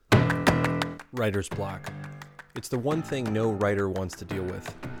Writer's block. It's the one thing no writer wants to deal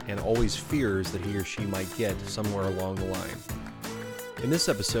with, and always fears that he or she might get somewhere along the line. In this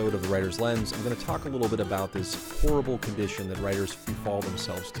episode of The Writer's Lens, I'm going to talk a little bit about this horrible condition that writers fall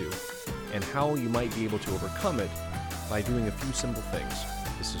themselves to, and how you might be able to overcome it by doing a few simple things.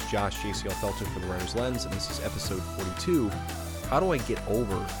 This is Josh JCL Felton for The Writer's Lens, and this is episode 42, How Do I Get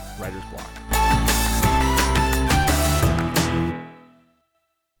Over Writer's Block?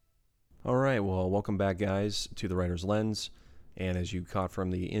 All right, well, welcome back, guys, to The Writer's Lens. And as you caught from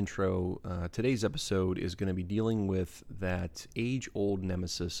the intro, today's episode is going to be dealing with that age-old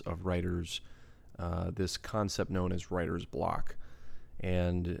nemesis of writers, this concept known as writer's block.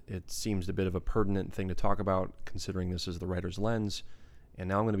 And it seems a bit of a pertinent thing to talk about, considering this is The Writer's Lens. And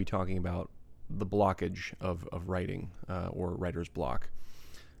now I'm going to be talking about the blockage of writing, or writer's block.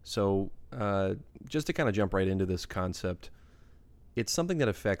 So just to kind of jump right into this concept, it's something that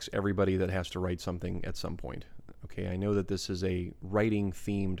affects everybody that has to write something at some point. Okay, I know that this is a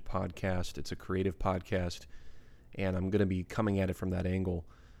writing-themed podcast. It's a creative podcast, and I'm going to be coming at it from that angle.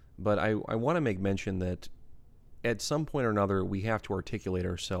 But I want to make mention that at some point or another, we have to articulate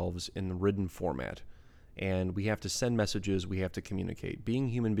ourselves in the written format, and we have to send messages, we have to communicate. Being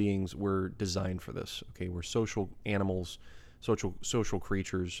human beings, we're designed for this. Okay, we're social animals, social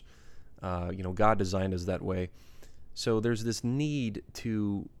creatures. God designed us that way. So there's this need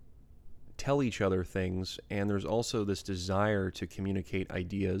to tell each other things, and there's also this desire to communicate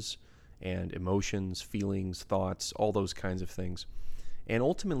ideas and emotions, feelings, thoughts, all those kinds of things, and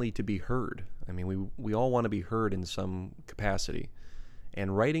ultimately to be heard. I mean, we all want to be heard in some capacity,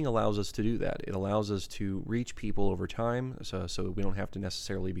 and writing allows us to do that. It allows us to reach people over time, so we don't have to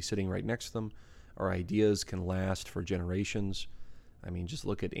necessarily be sitting right next to them. Our ideas can last for generations. I mean, just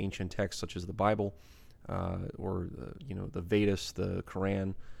look at ancient texts such as the Bible, or the Vedas, the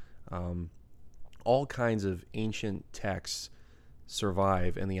Quran. All kinds of ancient texts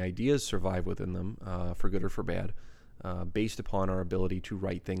survive, and the ideas survive within them, for good or for bad, based upon our ability to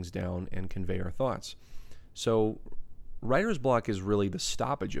write things down and convey our thoughts. So writer's block is really the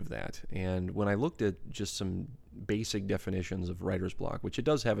stoppage of that. And when I looked at just some basic definitions of writer's block, which it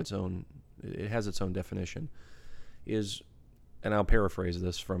has its own definition, and I'll paraphrase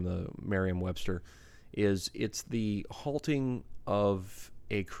this from the Merriam-Webster, it's the halting of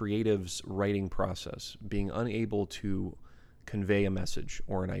a creative's writing process, being unable to convey a message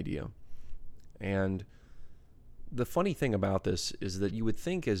or an idea. And the funny thing about this is that you would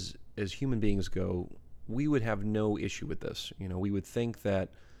think as human beings go, we would have no issue with this. We would think that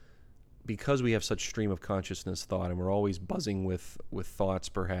because we have such stream of consciousness thought, and we're always buzzing with thoughts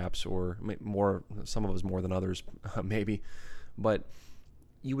perhaps, or more, some of us more than others, maybe, but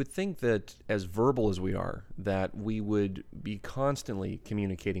you would think that as verbal as we are, that we would be constantly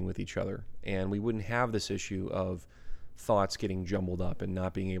communicating with each other, and we wouldn't have this issue of thoughts getting jumbled up and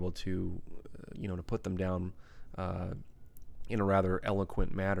not being able to, to put them down in a rather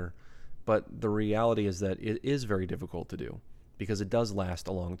eloquent manner. But the reality is that it is very difficult to do, because it does last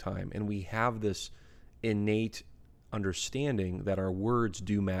a long time, and we have this innate understanding that our words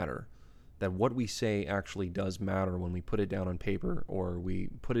do matter, that what we say actually does matter when we put it down on paper, or we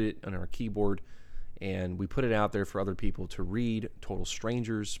put it on our keyboard and we put it out there for other people to read, total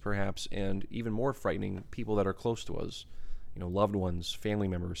strangers perhaps, and even more frightening, people that are close to us, loved ones, family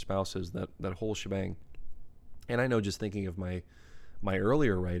members, spouses, that whole shebang. And I know, just thinking of my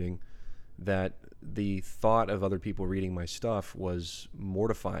earlier writing, that the thought of other people reading my stuff was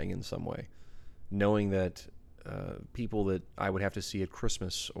mortifying in some way, knowing that people that I would have to see at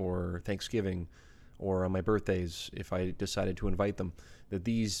Christmas or Thanksgiving or on my birthdays, if I decided to invite them, that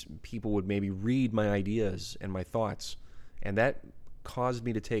these people would maybe read my ideas and my thoughts. And that caused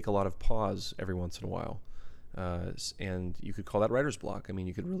me to take a lot of pause every once in a while. And you could call that writer's block. I mean,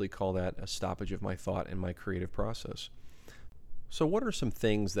 you could really call that a stoppage of my thought and my creative process. So what are some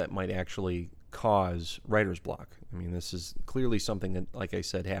things that might actually cause writer's block? I mean, this is clearly something that, like I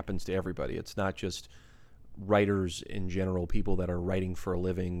said, happens to everybody. It's not just writers in general, people that are writing for a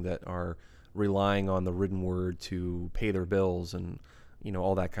living, that are relying on the written word to pay their bills and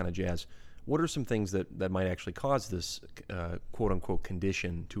all that kind of jazz. What are some things that might actually cause this quote-unquote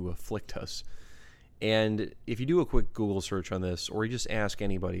condition to afflict us? And if you do a quick Google search on this, or you just ask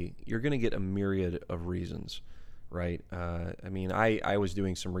anybody, you're going to get a myriad of reasons, right? I was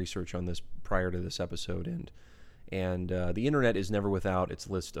doing some research on this prior to this episode, and the internet is never without its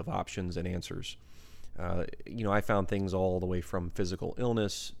list of options and answers. I found things all the way from physical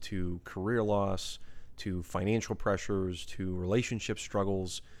illness to career loss to financial pressures to relationship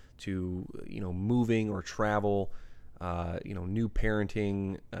struggles to moving or travel, new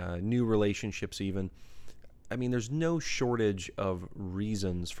parenting, new relationships even. I mean, there's no shortage of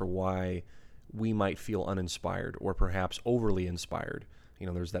reasons for why we might feel uninspired or perhaps overly inspired.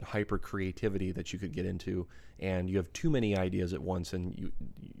 There's that hyper creativity that you could get into, and you have too many ideas at once, and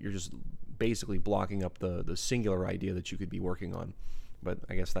you're just basically blocking up the singular idea that you could be working on. But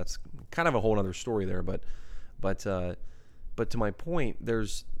I guess that's kind of a whole other story there. But to my point,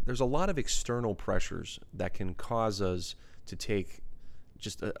 there's a lot of external pressures that can cause us to take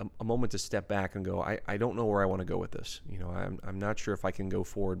just a moment to step back and go, I don't know where I want to go with this. I'm not sure if I can go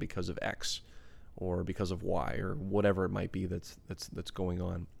forward because of X or because of Y or whatever it might be that's going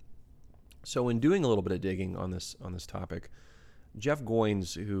on. So in doing a little bit of digging on this topic, Jeff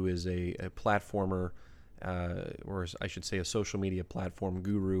Goins, who is a platformer, or I should say a social media platform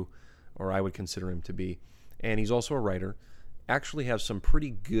guru, or I would consider him to be, and he's also a writer, actually has some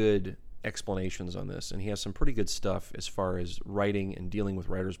pretty good explanations on this, and he has some pretty good stuff as far as writing and dealing with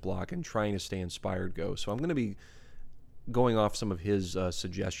writer's block and trying to stay inspired go. So I'm going to be going off some of his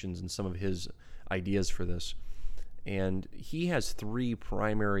suggestions and some of his ideas for this. And he has 3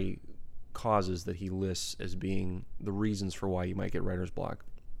 primary causes that he lists as being the reasons for why you might get writer's block.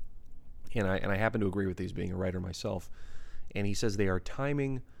 And I happen to agree with these, being a writer myself. And he says they are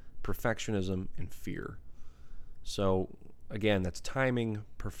timing, perfectionism, and fear. So again, that's timing,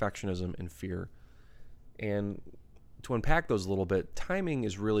 perfectionism, and fear. And to unpack those a little bit, timing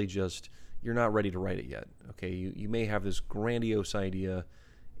is really just you're not ready to write it yet. Okay, you may have this grandiose idea,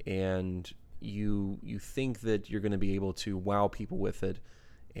 and you think that you're going to be able to wow people with it,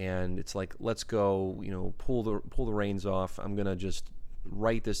 and it's like, let's go, pull the reins off. I'm going to just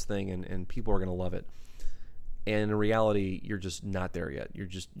write this thing, and people are going to love it. And in reality, you're just not there yet. Your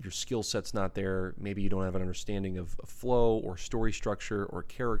skill set's not there. Maybe you don't have an understanding of flow or story structure or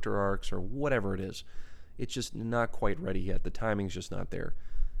character arcs or whatever it is. It's just not quite ready yet. The timing's just not there.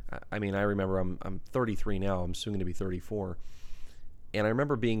 I mean, I remember I'm 33 now. I'm soon going to be 34. And I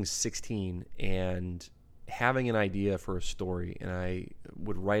remember being 16 and having an idea for a story, and I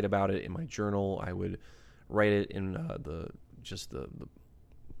would write about it in my journal. I would write it in the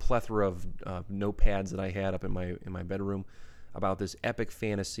plethora of notepads that I had up in my bedroom about this epic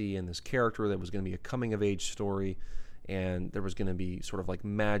fantasy and this character that was going to be a coming of age story, and there was going to be sort of like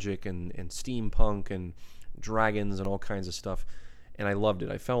magic and steampunk and dragons and all kinds of stuff. And I loved it.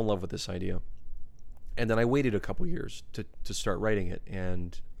 I fell in love with this idea. And then I waited a couple years to start writing it,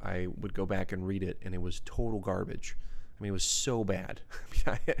 and I would go back and read it, and it was total garbage. I mean, it was so bad.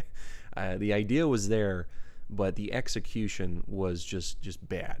 The idea was there, but the execution was just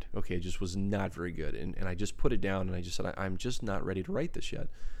bad. Okay, it just was not very good. And I just put it down, and I just said, I'm just not ready to write this yet.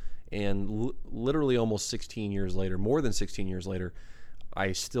 And literally almost 16 years later, more than 16 years later,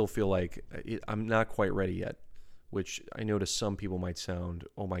 I still feel like I'm not quite ready yet, which I know to some people might sound,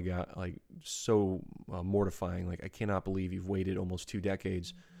 oh my God, like so mortifying. Like, I cannot believe you've waited almost 2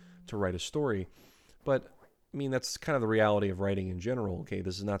 decades to write a story. But I mean, that's kind of the reality of writing in general. Okay,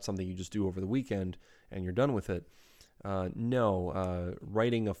 this is not something you just do over the weekend and you're done with it.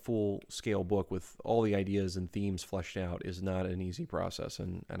 Writing a full-scale book with all the ideas and themes fleshed out is not an easy process,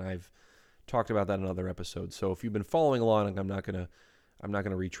 and I've talked about that in other episodes. So if you've been following along, I'm not gonna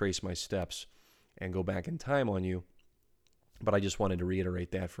retrace my steps and go back in time on you, but I just wanted to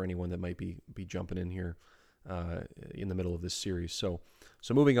reiterate that for anyone that might be jumping in here in the middle of this series. So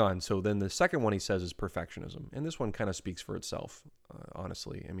moving on. So then the second one he says is perfectionism, and this one kind of speaks for itself,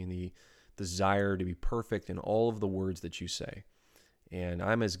 honestly. I mean, the desire to be perfect in all of the words that you say. And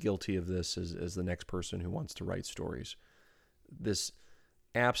I'm as guilty of this as the next person who wants to write stories. This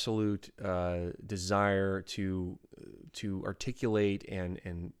absolute desire to articulate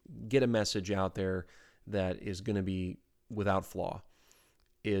and get a message out there that is going to be without flaw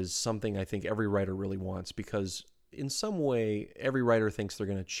is something I think every writer really wants, because in some way every writer thinks they're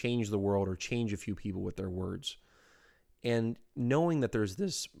going to change the world or change a few people with their words. And knowing that there's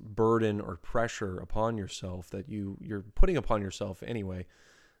this burden or pressure upon yourself that you're putting upon yourself anyway,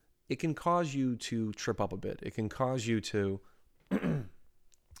 it can cause you to trip up a bit. It can cause you to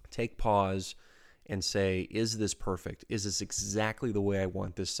take pause and say, is this perfect? Is this exactly the way I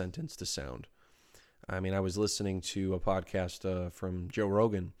want this sentence to sound? I mean, I was listening to a podcast from Joe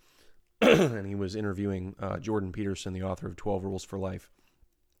Rogan, and he was interviewing Jordan Peterson, the author of 12 Rules for Life.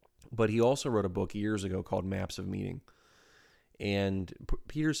 But he also wrote a book years ago called Maps of Meaning. And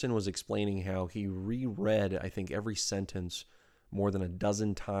Peterson was explaining how he reread, I think, every sentence more than a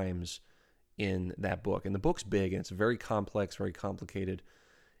dozen times in that book. And the book's big, and it's very complex, very complicated.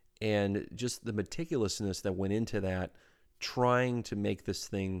 And just the meticulousness that went into that, trying to make this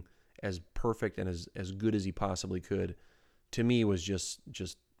thing as perfect and as good as he possibly could, to me was just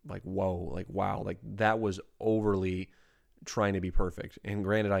like, whoa, like, wow, like that was overly trying to be perfect. And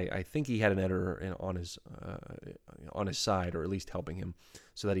granted, I think he had an editor on his side, or at least helping him,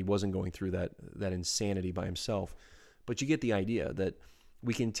 so that he wasn't going through that insanity by himself. But you get the idea that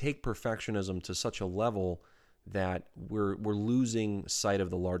we can take perfectionism to such a level that we're losing sight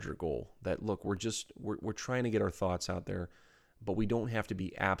of the larger goal. That, look, we're trying to get our thoughts out there, but we don't have to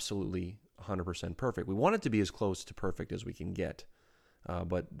be absolutely 100% perfect. We want it to be as close to perfect as we can get.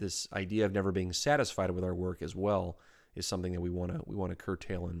 But this idea of never being satisfied with our work as well is something that we want to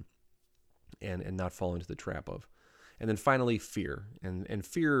curtail and not fall into the trap of. And then finally, fear. And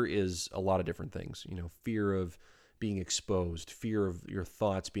fear is a lot of different things. Fear of being exposed, fear of your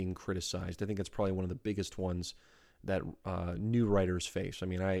thoughts being criticized. I think that's probably one of the biggest ones that new writers face. I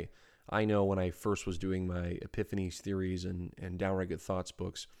mean, I know when I first was doing my Epiphanies, Theories, and Downright Good Thoughts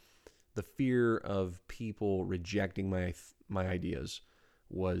books, the fear of people rejecting my ideas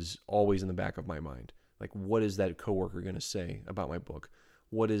was always in the back of my mind. Like, what is that coworker going to say about my book?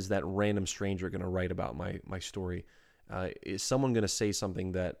 What is that random stranger going to write about my story? Is someone going to say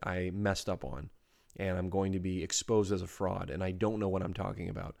something that I messed up on, and I'm going to be exposed as a fraud, and I don't know what I'm talking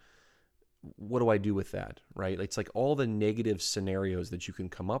about? What do I do with that, right? It's like all the negative scenarios that you can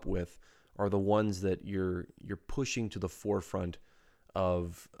come up with are the ones that you're pushing to the forefront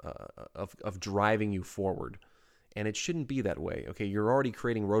of driving you forward. And it shouldn't be that way. Okay, you're already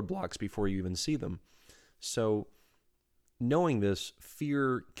creating roadblocks before you even see them. So knowing this,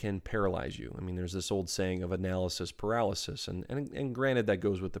 fear can paralyze you. I mean, there's this old saying of analysis paralysis, and granted that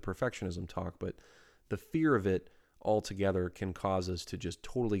goes with the perfectionism talk, but the fear of it altogether can cause us to just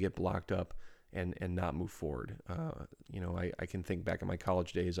totally get blocked up and not move forward. I can think back in my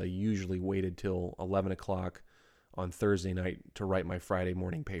college days, I usually waited till 11 o'clock on Thursday night to write my Friday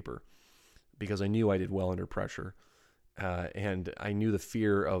morning paper because I knew I did well under pressure. And I knew the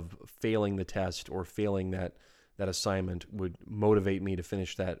fear of failing the test or failing that assignment would motivate me to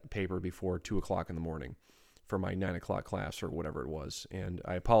finish that paper before 2 o'clock in the morning for my 9 o'clock class or whatever it was. And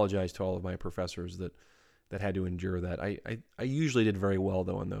I apologize to all of my professors that had to endure that. I usually did very well,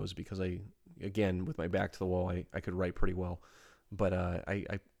 though, on those because again, with my back to the wall, I could write pretty well. But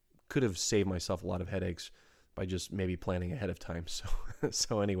I could have saved myself a lot of headaches by just maybe planning ahead of time.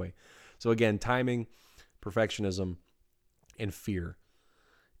 So anyway, so again, timing, perfectionism, and fear.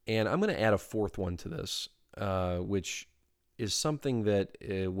 And I'm going to add a fourth one to this, which is something that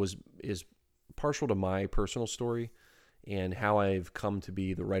is partial to my personal story and how I've come to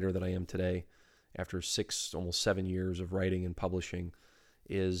be the writer that I am today after 6, almost 7 years of writing and publishing,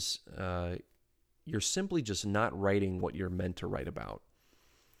 is you're simply just not writing what you're meant to write about.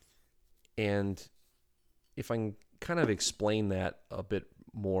 And if I can kind of explain that a bit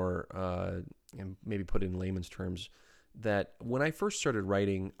more and maybe put it in layman's terms, that when I first started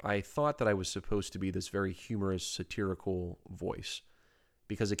writing, I thought that I was supposed to be this very humorous, satirical voice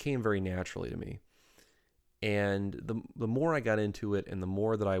because it came very naturally to me. And the more I got into it and the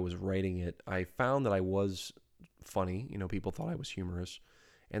more that I was writing it, I found that I was funny. People thought I was humorous.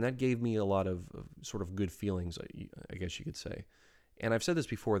 And that gave me a lot of sort of good feelings, I guess you could say. And I've said this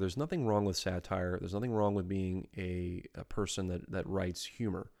before, there's nothing wrong with satire. There's nothing wrong with being a person that writes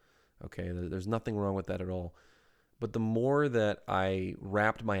humor. Okay, there's nothing wrong with that at all. But the more that I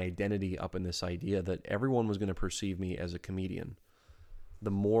wrapped my identity up in this idea that everyone was going to perceive me as a comedian, the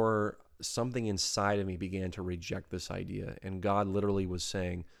more something inside of me began to reject this idea. And God literally was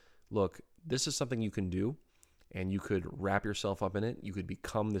saying, look, this is something you can do, and you could wrap yourself up in it. You could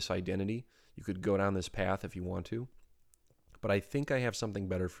become this identity. You could go down this path if you want to. But I think I have something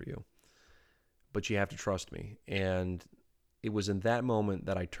better for you. But you have to trust me. And it was in that moment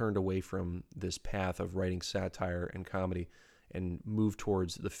that I turned away from this path of writing satire and comedy and moved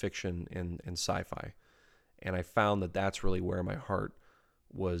towards the fiction and sci-fi. And I found that that's really where my heart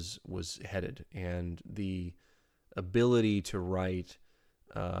was headed. And the ability to write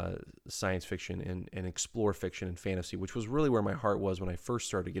science fiction and explore fiction and fantasy, which was really where my heart was when I first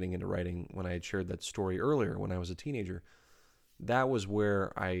started getting into writing, when I had shared that story earlier when I was a teenager. That was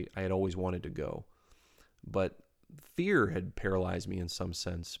where I had always wanted to go. But fear had paralyzed me in some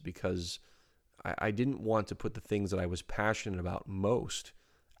sense because I didn't want to put the things that I was passionate about most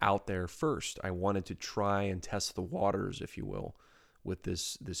out there first. I wanted to try and test the waters, if you will, with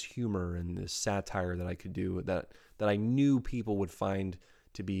this humor and this satire that I could do that I knew people would find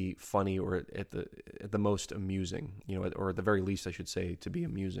to be funny or at the most amusing, or at the very least, I should say, to be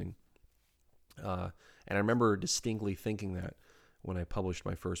amusing. And I remember distinctly thinking that when I published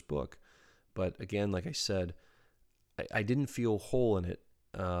my first book. But again, like I said, I didn't feel whole in it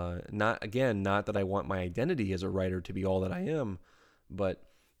Not that I want my identity as a writer to be all that I am, but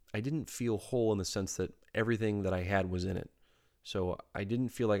I didn't feel whole in the sense that everything that I had was in it. So I didn't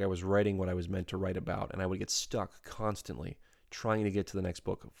feel like I was writing what I was meant to write about, and I would get stuck constantly trying to get to the next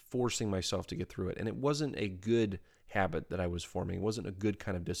book, forcing myself to get through it. And it wasn't a good habit that I was forming. It wasn't a good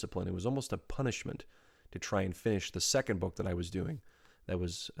kind of discipline. It was almost a punishment to try and finish the second book that I was doing. That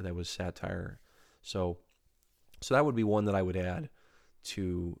was satire. So that would be one that I would add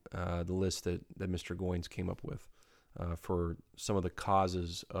to the list that Mr. Goins came up with for some of the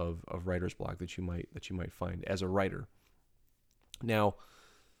causes of writer's block that you might find as a writer. Now,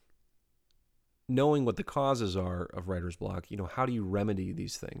 knowing what the causes are of writer's block, how do you remedy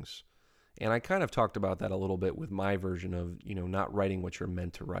these things? And I kind of talked about that a little bit with my version of, not writing what you're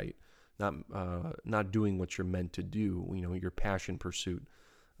meant to write, not doing what you're meant to do, your passion pursuit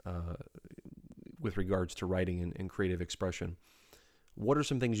with regards to writing and creative expression. What are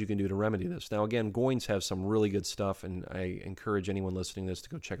some things you can do to remedy this? Now, again, Goins has some really good stuff, and I encourage anyone listening to this to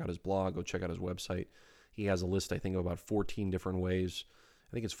go check out his blog, go check out his website. He has a list, I think, of about 14 different ways.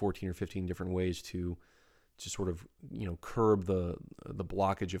 I think it's 14 or 15 different ways to sort of, curb the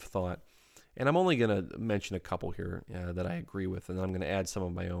blockage of thought. And I'm only going to mention a couple here that I agree with, and I'm going to add some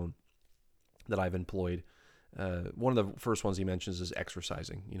of my own that I've employed. One of the first ones he mentions is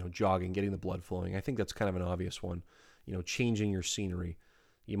exercising, jogging, getting the blood flowing. I think that's kind of an obvious one. Changing your scenery.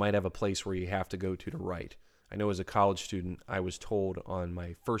 You might have a place where you have to go to write. I know as a college student, I was told on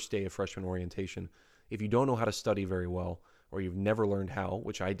my first day of freshman orientation, if you don't know how to study very well, or you've never learned how,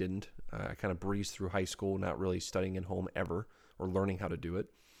 which I didn't, I kind of breezed through high school, not really studying at home ever, or learning how to do it.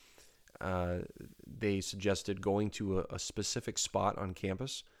 They suggested going to a specific spot on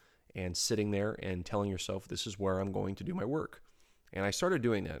campus and sitting there and telling yourself, this is where I'm going to do my work. And I started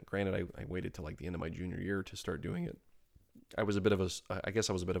doing that. Granted, I waited till like the end of my junior year to start doing it. I was a bit of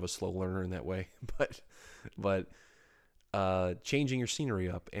a slow learner in that way, but changing your scenery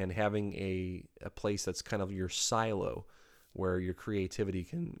up and having a place that's kind of your silo where your creativity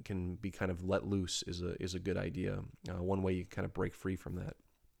can be kind of let loose is a good idea. One way you kind of break free from that.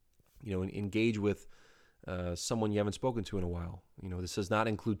 Engage with someone you haven't spoken to in a while. This does not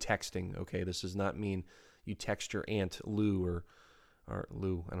include texting. Okay, this does not mean you text your Aunt Lou or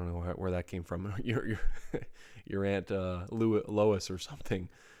Lou. I don't know where that came from. your Aunt Lois or something,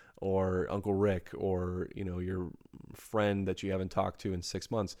 or Uncle Rick, or your friend that you haven't talked to in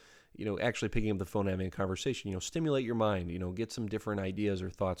 6 months. Actually picking up the phone and having a conversation. Stimulate your mind. Get some different ideas or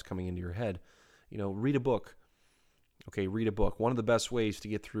thoughts coming into your head. Read a book. Okay, read a book. One of the best ways to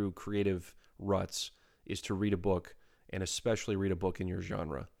get through creative ruts is to read a book, and especially read a book in your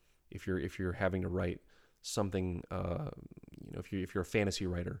genre. If you're having to write something, if you're a fantasy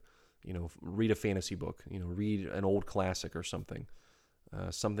writer, read a fantasy book. Read an old classic or something,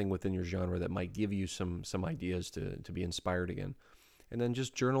 something within your genre that might give you some ideas to be inspired again. And then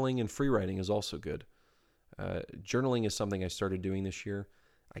just journaling and free writing is also good. Journaling is something I started doing this year.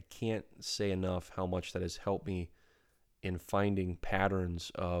 I can't say enough how much that has helped me in finding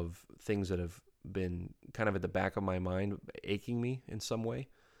patterns of things that have been kind of at the back of my mind, aching me in some way,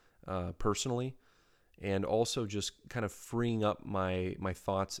 personally, and also just kind of freeing up my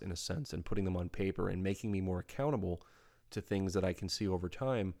thoughts in a sense and putting them on paper and making me more accountable to things that I can see over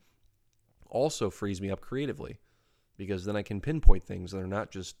time also frees me up creatively, because then I can pinpoint things that are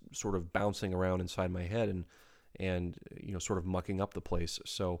not just sort of bouncing around inside my head and sort of mucking up the place.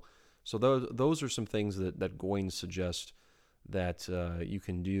 So those are some things that Goins suggest that you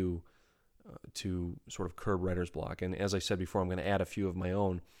can do to sort of curb writer's block. And as I said before, I'm going to add a few of my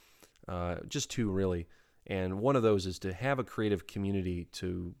own, just two really. And one of those is to have a creative community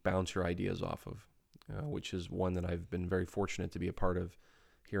to bounce your ideas off of, which is one that I've been very fortunate to be a part of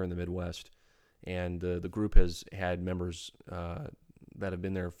here in the Midwest. And the group has had members that have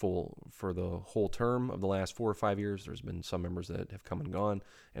been there for the whole term of the last 4 or 5 years. There's been some members that have come and gone,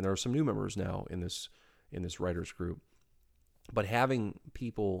 and there are some new members now in this writers group. But having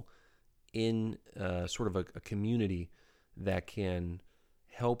people in sort of a community that can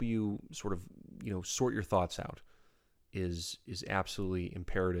help you sort of sort your thoughts out is absolutely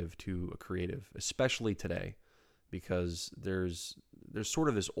imperative to a creative, especially today, because there's sort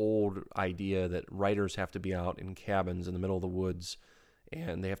of this old idea that writers have to be out in cabins in the middle of the woods,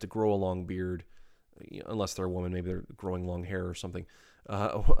 and they have to grow a long beard, unless they're a woman, maybe they're growing long hair or something,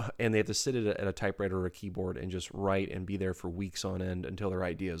 and they have to sit at a typewriter or a keyboard and just write and be there for weeks on end until their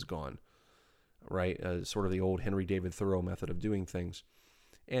idea is gone, right? Sort of the old Henry David Thoreau method of doing things.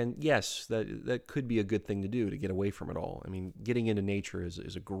 And yes, that could be a good thing to do, to get away from it all. I mean, getting into nature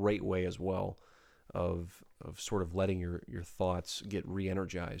is a great way as well of sort of letting your thoughts get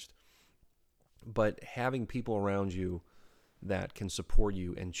re-energized. But having people around you that can support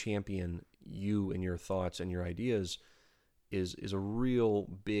you and champion you and your thoughts and your ideas is a real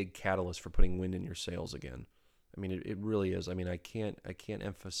big catalyst for putting wind in your sails again. I mean, it really is. I mean, I can't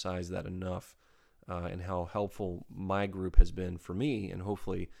emphasize that enough, and how helpful my group has been for me, and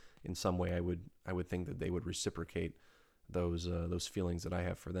hopefully in some way I would think that they would reciprocate those feelings that I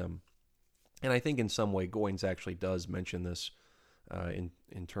have for them. And I think in some way Goins actually does mention this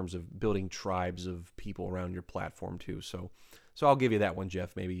in terms of building tribes of people around your platform too. So I'll give you that one,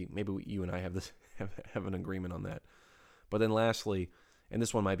 Jeff. Maybe you and I have this have an agreement on that. But then lastly, and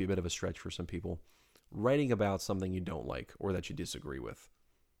this one might be a bit of a stretch for some people, writing about something you don't like or that you disagree with,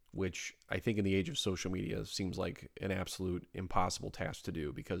 which I think in the age of social media seems like an absolute impossible task to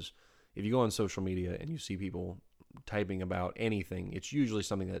do, because if you go on social media and you see people typing about anything, it's usually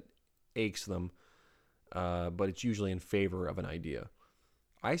something that aches them, but it's usually in favor of an idea.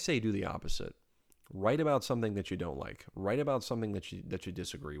 I say do the opposite. Write about something that you don't like. Write about something that you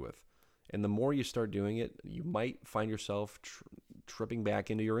disagree with. And the more you start doing it, you might find yourself tripping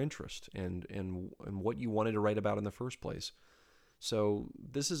back into your interest and what you wanted to write about in the first place. So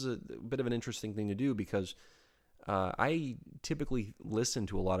this is a bit of an interesting thing to do, because I typically listen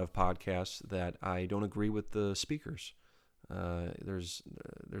to a lot of podcasts that I don't agree with the speakers. There's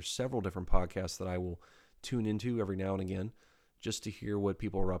several different podcasts that I will tune into every now and again just to hear what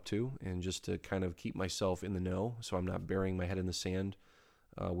people are up to and just to kind of keep myself in the know, so I'm not burying my head in the sand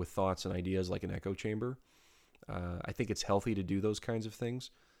with thoughts and ideas like an echo chamber. I think it's healthy to do those kinds of things,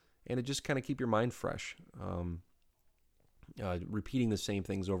 and to just kind of keep your mind fresh. Repeating the same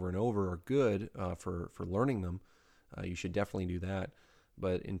things over and over are good for learning them. You should definitely do that.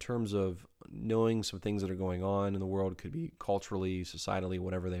 But in terms of knowing some things that are going on in the world, could be culturally, societally,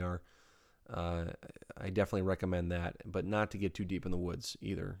 whatever they are, I definitely recommend that, but not to get too deep in the woods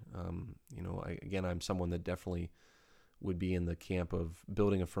either. I'm someone that definitely would be in the camp of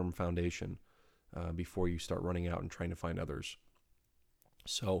building a firm foundation before you start running out and trying to find others.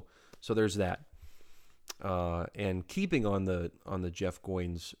 So there's that. And keeping on the Jeff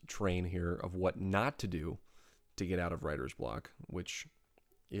Goins train here of what not to do to get out of writer's block, which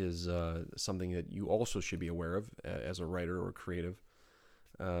is something that you also should be aware of as a writer or creative.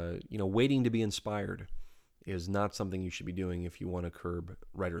 Waiting to be inspired is not something you should be doing if you want to curb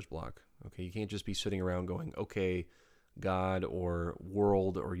writer's block. Okay, you can't just be sitting around going, okay, God or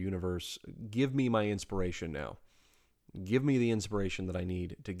world or universe, give me my inspiration now. Give me the inspiration that I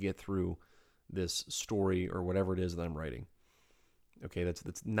need to get through this story or whatever it is that I'm writing. Okay, that's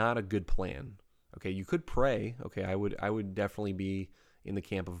not a good plan. Okay, you could pray. Okay, I would definitely be in the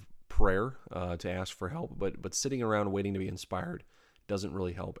camp of prayer to ask for help, but sitting around waiting to be inspired doesn't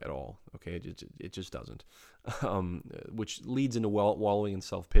really help at all. Okay, it just doesn't. Which leads into wallowing in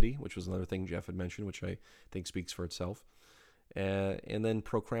self-pity, which was another thing Jeff had mentioned, which I think speaks for itself. And then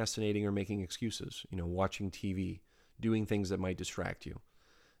procrastinating or making excuses, watching TV, doing things that might distract you.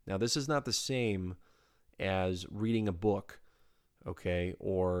 Now, this is not the same as reading a book, okay,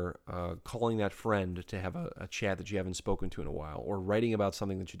 or calling that friend to have a chat that you haven't spoken to in a while, or writing about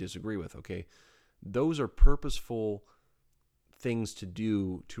something that you disagree with, okay? Those are purposeful things to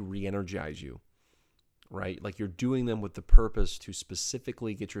do to re-energize you, right? Like you're doing them with the purpose to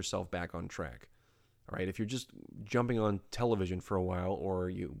specifically get yourself back on track, all right? If you're just jumping on television for a while, or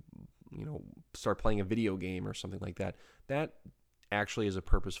you start playing a video game or something like that, that actually is a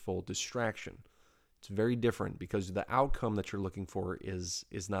purposeful distraction. It's very different, because the outcome that you're looking for is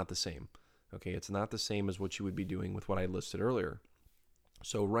not the same. Okay, it's not the same as what you would be doing with what I listed earlier.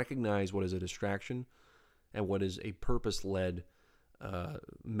 So recognize what is a distraction and what is a purpose-led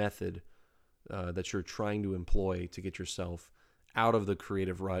method that you're trying to employ to get yourself out of the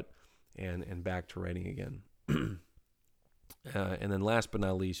creative rut and back to writing again. And then last but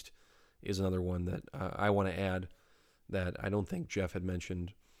not least is another one that I want to add that I don't think Jeff had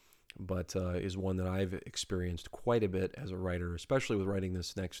mentioned, but is one that I've experienced quite a bit as a writer, especially with writing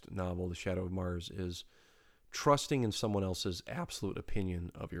this next novel, The Shadow of Mars, is trusting in someone else's absolute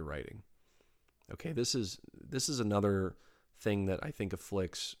opinion of your writing. Okay, this is another thing that I think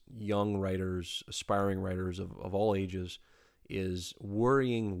afflicts young writers, aspiring writers of all ages, is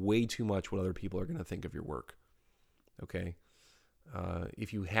worrying way too much what other people are going to think of your work. Okay,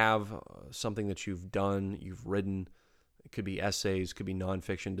 if you have something that you've done, you've written, it could be essays, could be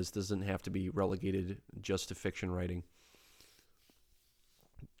nonfiction. This doesn't have to be relegated just to fiction writing.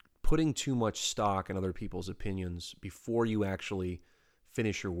 Putting too much stock in other people's opinions before you actually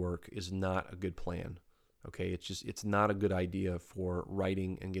finish your work is not a good plan. Okay, it's not a good idea for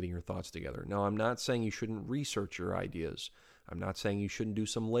writing and getting your thoughts together. Now, I'm not saying you shouldn't research your ideas. I'm not saying you shouldn't do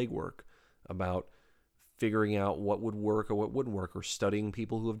some legwork about figuring out what would work or what wouldn't work, or studying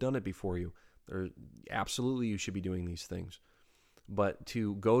people who have done it before you. Absolutely, you should be doing these things. But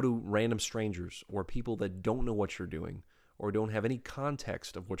to go to random strangers or people that don't know what you're doing or don't have any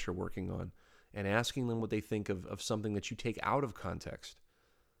context of what you're working on and asking them what they think of something that you take out of context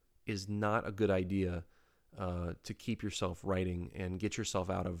is not a good idea to keep yourself writing and get yourself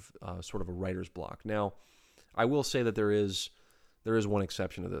out of sort of a writer's block. Now, I will say that there is one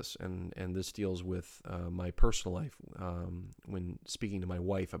exception to this, and this deals with my personal life when speaking to my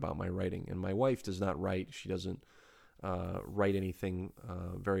wife about my writing. And my wife does not write. She doesn't write anything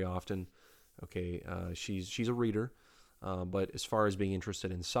very often. Okay, she's a reader, but as far as being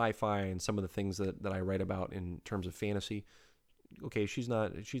interested in sci-fi and some of the things that I write about in terms of fantasy, okay, she's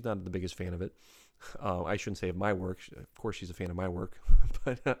not the biggest fan of it. I shouldn't say of my work. Of course, she's a fan of my work,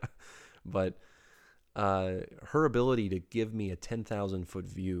 but her ability to give me a 10,000-foot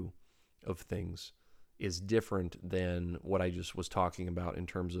view of things is different than what I just was talking about in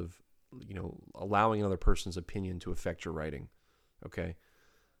terms of, allowing another person's opinion to affect your writing. Okay,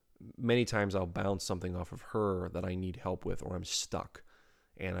 many times I'll bounce something off of her that I need help with, or I'm stuck,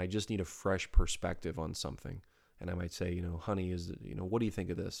 and I just need a fresh perspective on something. And I might say, honey, what do you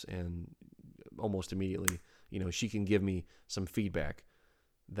think of this? And almost immediately, she can give me some feedback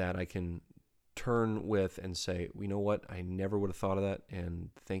that I can turn with and say, you know what, I never would have thought of that, and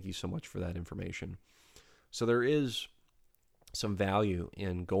thank you so much for that information. So there is some value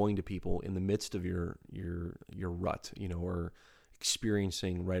in going to people in the midst of your rut, or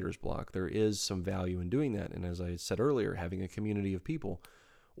experiencing writer's block. There is some value in doing that. And as I said earlier, having a community of people,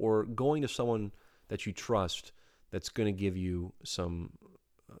 or going to someone that you trust that's going to give you some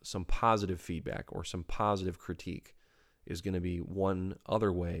positive feedback or some positive critique is going to be one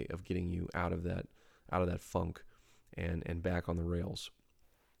other way of getting you out of that funk and back on the rails.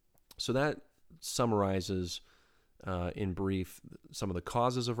 So that summarizes in brief some of the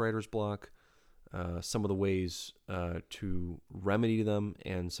causes of writer's block, some of the ways to remedy them,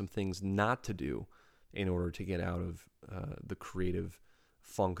 and some things not to do in order to get out of the creative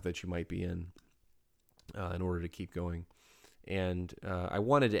funk that you might be in order to keep going. And I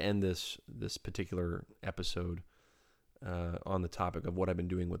wanted to end this particular episode on the topic of what I've been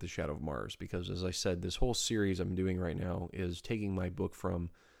doing with The Shadow of Mars, because as I said, this whole series I'm doing right now is taking my book from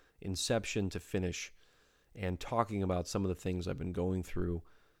inception to finish and talking about some of the things I've been going through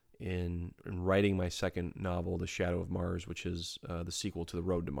in writing my second novel, The Shadow of Mars, which is the sequel to The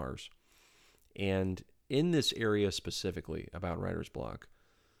Road to Mars. And in this area specifically about writer's block,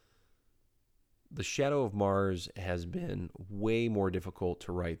 The Shadow of Mars has been way more difficult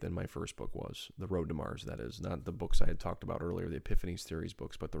to write than my first book was. The Road to Mars, that is. Not the books I had talked about earlier, the Epiphanies Theories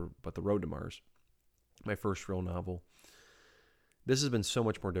books, but the Road to Mars, my first real novel. This has been so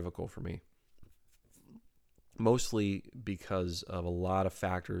much more difficult for me, mostly because of a lot of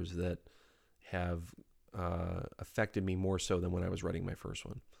factors that have affected me more so than when I was writing my first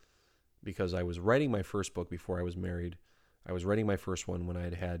one. Because I was writing my first book before I was married. I was writing my first one when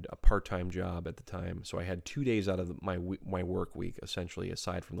I had a part-time job at the time. So I had 2 days out of my work week, essentially,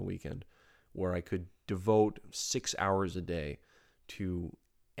 aside from the weekend, where I could devote 6 hours a day to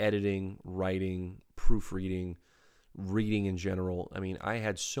editing, writing, proofreading, reading in general. I mean, I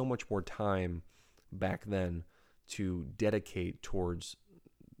had so much more time back then to dedicate towards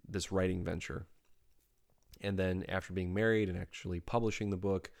this writing venture. And then after being married and actually publishing the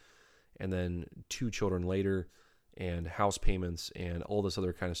book, and then 2 children later, and house payments and all this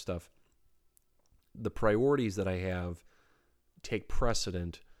other kind of stuff, the priorities that I have take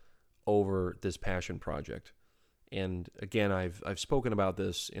precedent over this passion project. And again, I've spoken about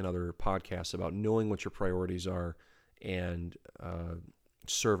this in other podcasts about knowing what your priorities are and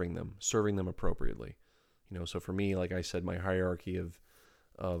serving them appropriately. So for me, like I said, my hierarchy of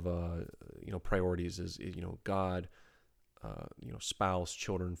priorities is God, spouse,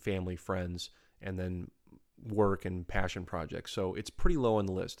 children, family, friends, and then work and passion projects. So it's pretty low on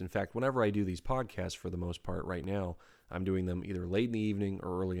the list. In fact, whenever I do these podcasts, for the most part right now, I'm doing them either late in the evening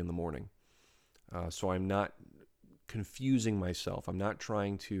or early in the morning. So I'm not confusing myself. I'm not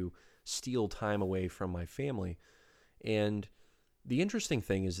trying to steal time away from my family. And the interesting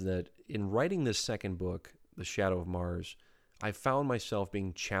thing is that in writing this second book, The Shadow of Mars, I found myself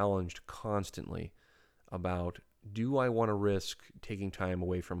being challenged constantly about, do I want to risk taking time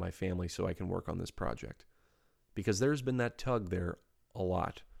away from my family so I can work on this project? Because there's been that tug there a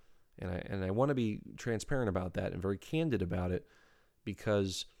lot. And I want to be transparent about that and very candid about it,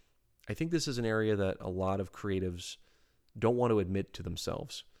 because I think this is an area that a lot of creatives don't want to admit to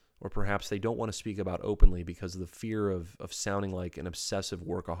themselves, or perhaps they don't want to speak about openly because of the fear of sounding like an obsessive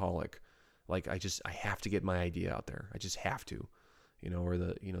workaholic. Like, I have to get my idea out there. I just have to, or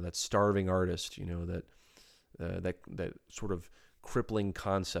that starving artist, that sort of crippling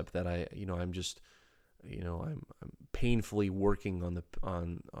concept that I'm painfully working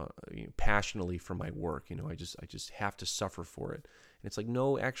passionately for my work. I just have to suffer for it. And it's like,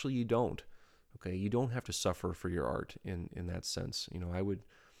 no, actually you don't. Okay, you don't have to suffer for your art in that sense.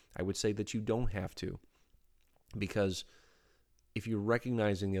 I would say that you don't have to, because if you're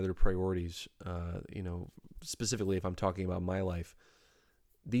recognizing the other priorities, specifically if I'm talking about my life,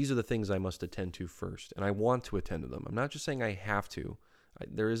 these are the things I must attend to first, and I want to attend to them. I'm not just saying I have to.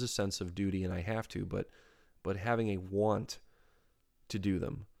 There is a sense of duty, and I have to, but having a want to do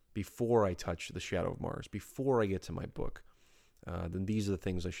them before I touch the Shadow of Mars, before I get to my book, then these are the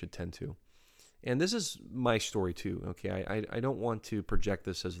things I should tend to. And this is my story too. Okay, I don't want to project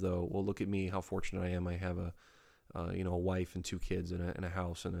this as though, well, look at me, how fortunate I am. I have a wife and 2 kids and a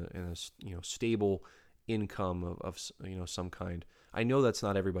house and a stable income of some kind. I know that's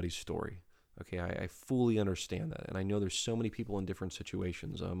not everybody's story. Okay, I fully understand that, and I know there's so many people in different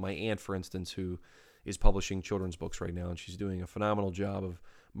situations. My aunt, for instance, who is publishing children's books right now, and she's doing a phenomenal job of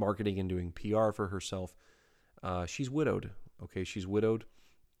marketing and doing PR for herself. She's widowed. Okay, she's widowed.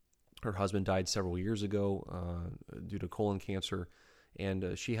 Her husband died several years ago due to colon cancer,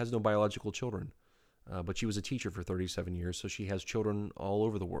 and she has no biological children. But she was a teacher for 37 years, so she has children all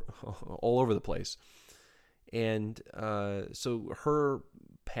over the world, all over the place. And so her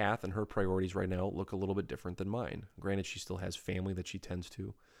path and her priorities right now look a little bit different than mine. Granted, she still has family that she tends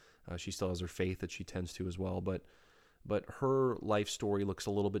to. She still has her faith that she tends to as well. But her life story looks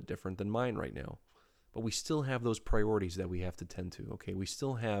a little bit different than mine right now. But we still have those priorities that we have to tend to. Okay, we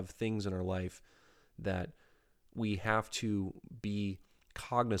still have things in our life that we have to be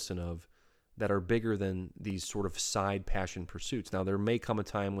cognizant of that are bigger than these sort of side passion pursuits. Now, there may come a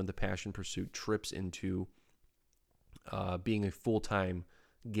time when the passion pursuit trips into being a full-time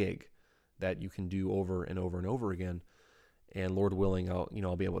gig that you can do over and over and over again. And Lord willing,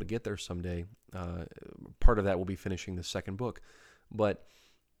 I'll be able to get there someday. Part of that will be finishing the second book. But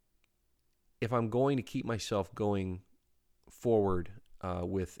if I'm going to keep myself going forward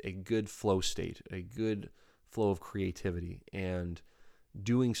with a good flow state, a good flow of creativity, and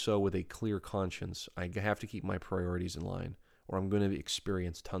doing so with a clear conscience, I have to keep my priorities in line, or I'm going to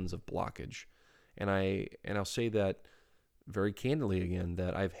experience tons of blockage. And I'll say that very candidly again,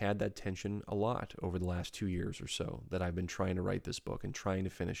 that I've had that tension a lot over the last 2 years or so, that I've been trying to write this book and trying to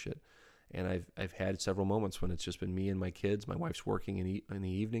finish it. And I've had several moments when it's just been me and my kids. My wife's working in the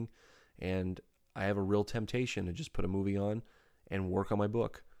evening, and I have a real temptation to just put a movie on and work on my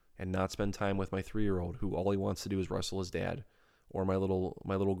book and not spend time with my 3-year-old who all he wants to do is wrestle his dad, or my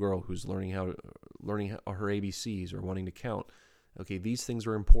little girl who's learning her ABCs or wanting to count. Okay, these things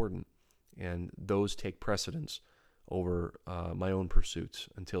are important, and those take precedence over my own pursuits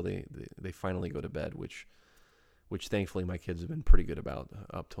until they finally go to bed, which thankfully my kids have been pretty good about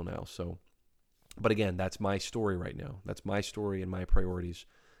up till now. So, but again, that's my story right now. That's my story and my priorities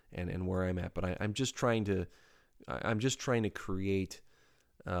and where I'm at. But I'm just trying to create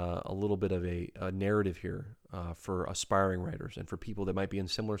a little bit of a narrative here for aspiring writers and for people that might be in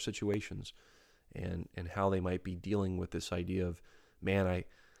similar situations, and how they might be dealing with this idea of, man,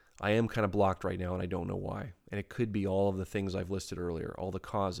 I am kind of blocked right now and I don't know why. And it could be all of the things I've listed earlier, all the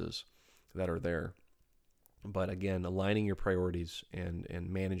causes that are there. But again, aligning your priorities and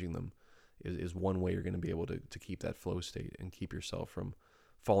managing them is one way you're going to be able to keep that flow state and keep yourself from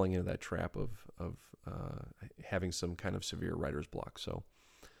falling into that trap of having some kind of severe writer's block.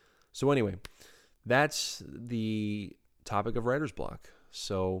 So anyway, that's the topic of writer's block.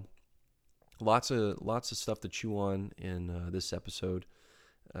 So lots of stuff to chew on in this episode.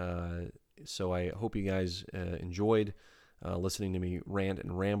 So I hope you guys enjoyed listening to me rant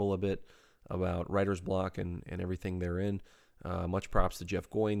and ramble a bit about writer's block and everything therein. Much props to Jeff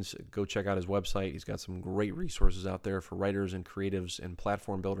Goins. Go check out his website. He's got some great resources out there for writers and creatives and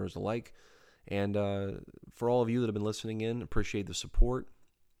platform builders alike. And for all of you that have been listening in, appreciate the support.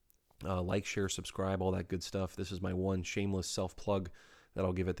 Like, share, subscribe, all that good stuff. This is my one shameless self-plug that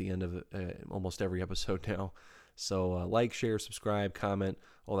I'll give at the end of almost every episode now. So like, share, subscribe, comment,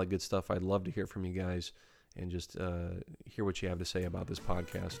 all that good stuff. I'd love to hear from you guys and just hear what you have to say about this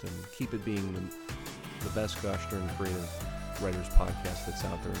podcast, and keep it being the best gosh darn creative writers podcast that's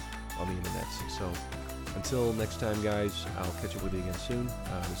out there on the internet. So until next time, guys, I'll catch up with you again soon.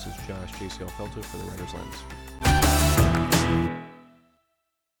 This is Josh JCL Felto for the Writer's Lens.